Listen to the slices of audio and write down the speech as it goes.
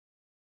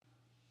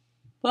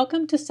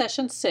Welcome to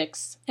Session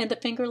 6 in the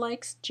Finger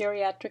Lakes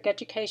Geriatric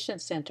Education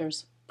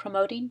Center's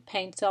Promoting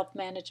Pain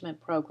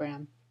Self-Management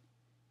program.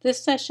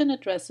 This session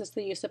addresses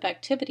the use of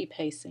activity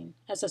pacing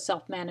as a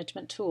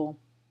self-management tool.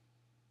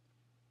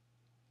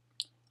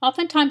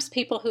 Oftentimes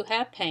people who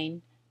have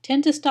pain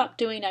tend to stop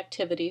doing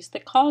activities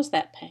that cause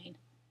that pain.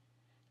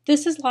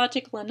 This is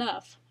logical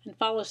enough and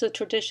follows the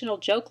traditional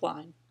joke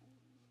line,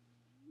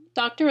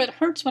 "Doctor, it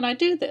hurts when I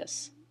do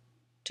this,"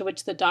 to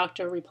which the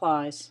doctor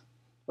replies,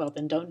 "Well,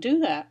 then don't do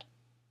that."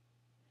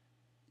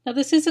 Now,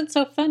 this isn't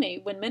so funny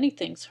when many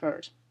things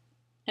hurt,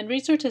 and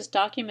research has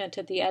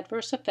documented the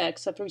adverse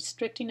effects of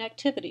restricting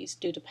activities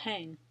due to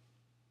pain.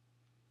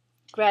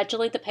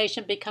 Gradually, the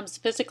patient becomes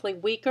physically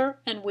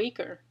weaker and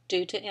weaker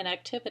due to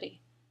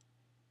inactivity.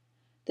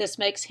 This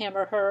makes him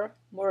or her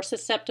more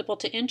susceptible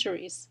to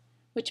injuries,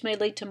 which may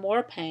lead to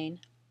more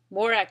pain,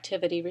 more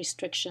activity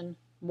restriction,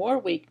 more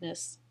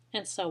weakness,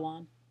 and so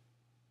on.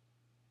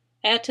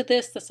 Add to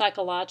this the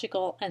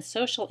psychological and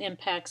social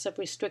impacts of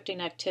restricting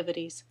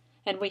activities,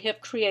 and we have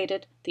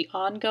created the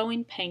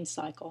ongoing pain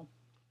cycle.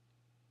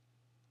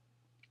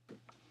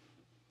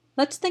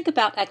 Let's think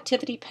about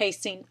activity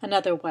pacing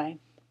another way.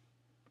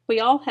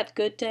 We all have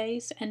good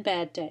days and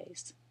bad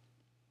days.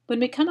 When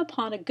we come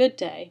upon a good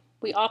day,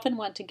 we often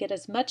want to get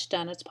as much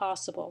done as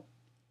possible.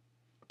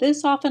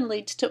 This often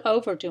leads to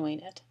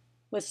overdoing it,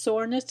 with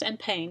soreness and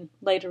pain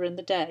later in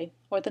the day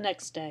or the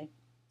next day.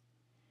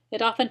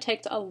 It often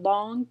takes a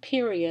long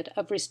period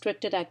of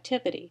restricted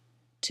activity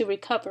to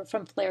recover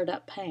from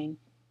flared-up pain.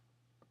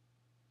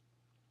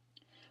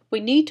 We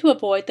need to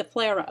avoid the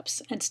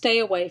flare-ups and stay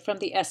away from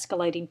the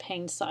escalating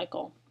pain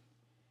cycle.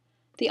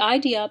 The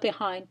idea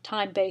behind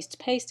time-based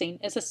pacing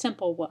is a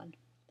simple one.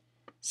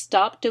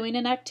 Stop doing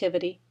an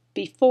activity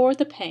before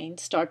the pain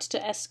starts to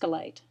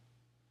escalate.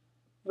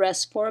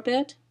 Rest for a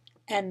bit,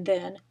 and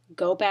then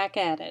go back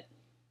at it.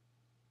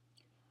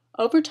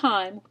 Over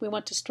time, we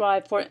want to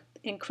strive for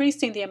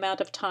increasing the amount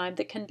of time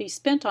that can be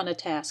spent on a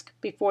task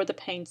before the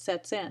pain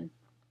sets in.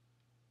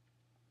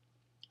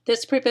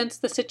 This prevents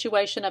the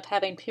situation of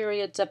having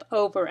periods of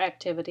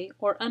overactivity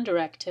or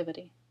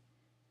underactivity.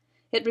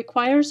 It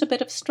requires a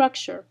bit of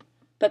structure,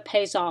 but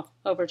pays off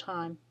over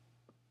time.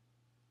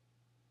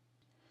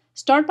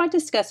 Start by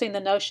discussing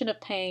the notion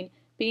of pain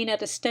being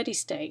at a steady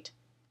state,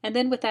 and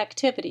then with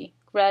activity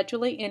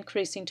gradually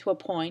increasing to a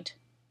point,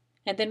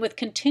 and then with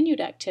continued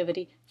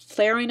activity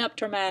flaring up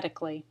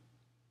dramatically.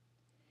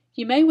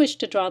 You may wish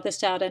to draw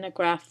this out in a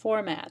graph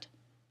format,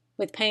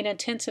 with pain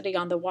intensity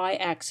on the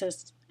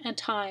y-axis and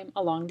time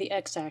along the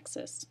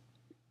x-axis.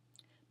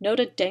 Note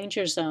a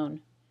danger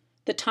zone,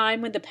 the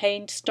time when the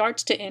pain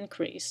starts to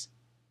increase,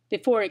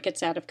 before it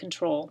gets out of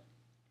control.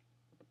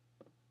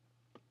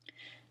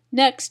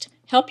 Next,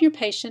 help your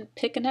patient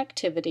pick an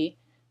activity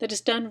that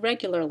is done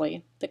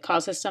regularly that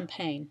causes some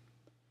pain.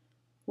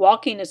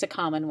 Walking is a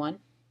common one.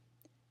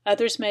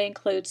 Others may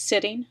include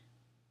sitting,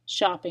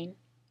 shopping,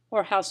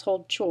 or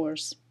household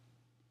chores.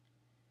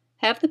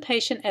 Have the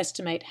patient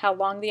estimate how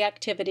long the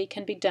activity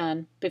can be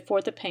done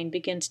before the pain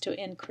begins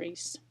to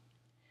increase.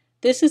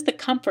 This is the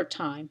comfort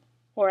time,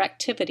 or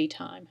activity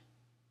time.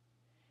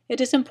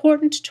 It is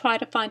important to try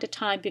to find a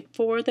time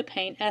before the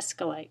pain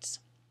escalates.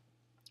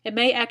 It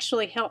may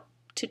actually help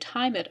to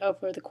time it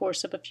over the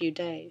course of a few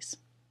days.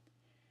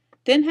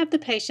 Then have the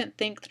patient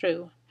think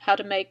through how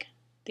to make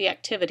the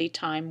activity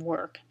time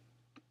work.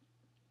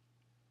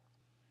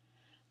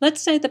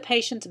 Let's say the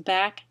patient's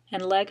back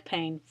and leg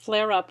pain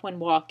flare up when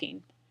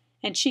walking,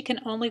 and she can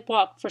only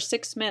walk for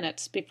 6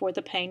 minutes before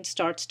the pain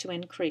starts to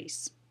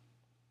increase.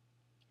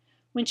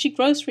 When she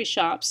grocery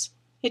shops,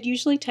 it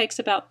usually takes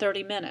about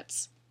 30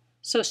 minutes,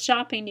 so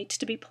shopping needs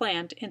to be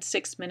planned in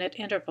 6-minute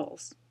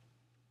intervals.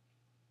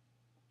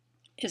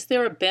 Is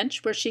there a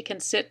bench where she can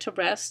sit to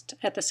rest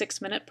at the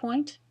 6-minute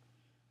point?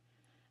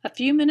 A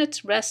few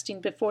minutes resting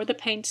before the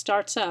pain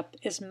starts up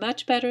is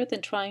much better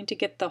than trying to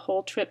get the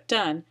whole trip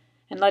done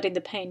and letting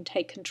the pain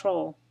take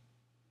control.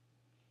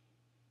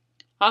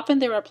 Often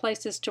there are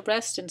places to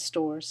rest in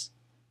stores.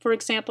 For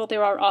example,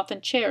 there are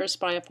often chairs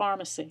by a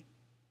pharmacy.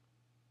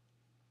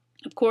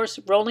 Of course,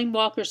 rolling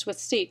walkers with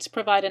seats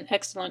provide an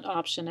excellent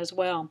option as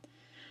well.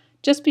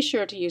 Just be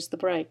sure to use the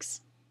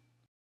brakes.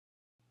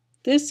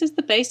 This is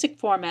the basic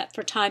format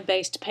for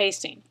time-based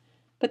pacing,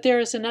 but there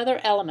is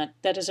another element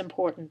that is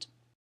important.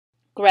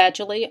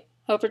 Gradually,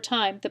 over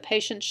time, the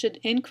patient should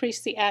increase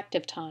the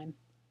active time.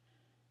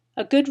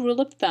 A good rule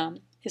of thumb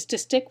is to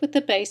stick with the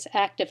base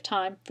active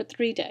time for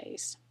 3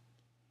 days.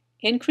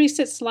 Increase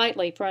it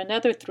slightly for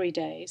another 3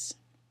 days,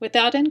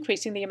 without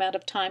increasing the amount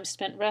of time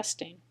spent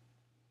resting.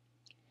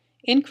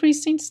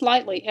 Increasing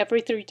slightly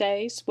every 3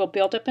 days will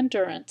build up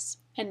endurance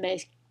and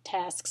make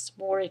tasks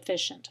more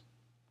efficient.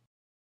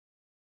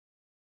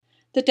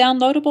 The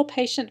downloadable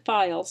patient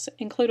files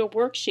include a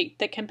worksheet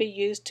that can be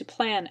used to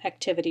plan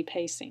activity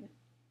pacing.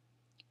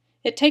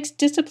 It takes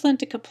discipline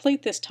to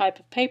complete this type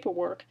of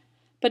paperwork,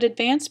 but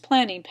advanced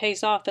planning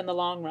pays off in the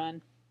long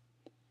run.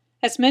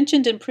 As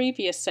mentioned in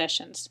previous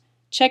sessions,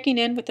 checking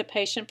in with the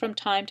patient from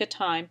time to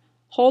time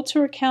holds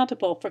her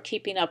accountable for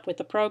keeping up with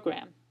the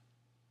program.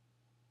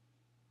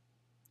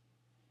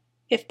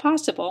 If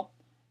possible,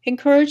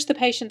 encourage the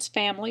patient's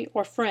family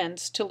or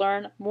friends to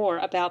learn more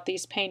about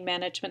these pain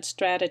management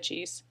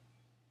strategies.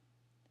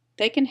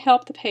 They can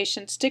help the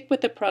patient stick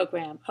with the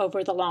program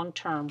over the long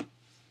term.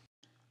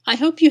 I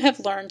hope you have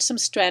learned some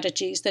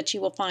strategies that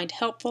you will find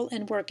helpful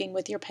in working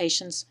with your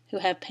patients who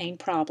have pain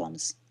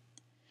problems.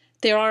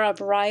 There are a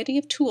variety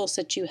of tools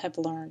that you have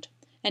learned,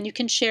 and you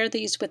can share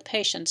these with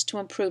patients to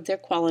improve their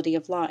quality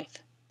of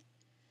life.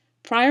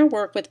 Prior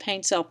work with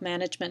pain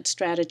self-management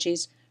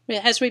strategies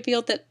has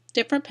revealed that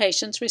different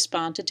patients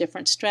respond to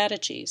different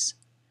strategies,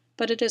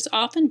 but it is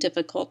often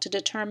difficult to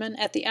determine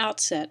at the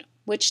outset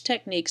which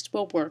techniques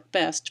will work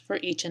best for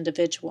each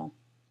individual.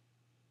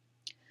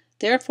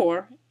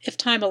 Therefore, if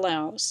time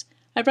allows,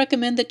 I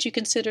recommend that you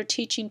consider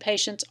teaching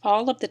patients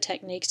all of the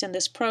techniques in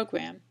this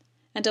program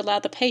and allow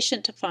the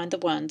patient to find the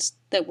ones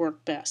that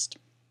work best.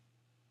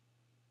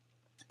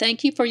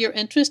 Thank you for your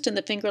interest in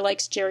the Finger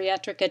Lakes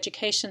Geriatric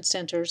Education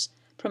Center's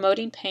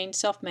Promoting Pain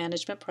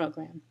Self-Management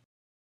program.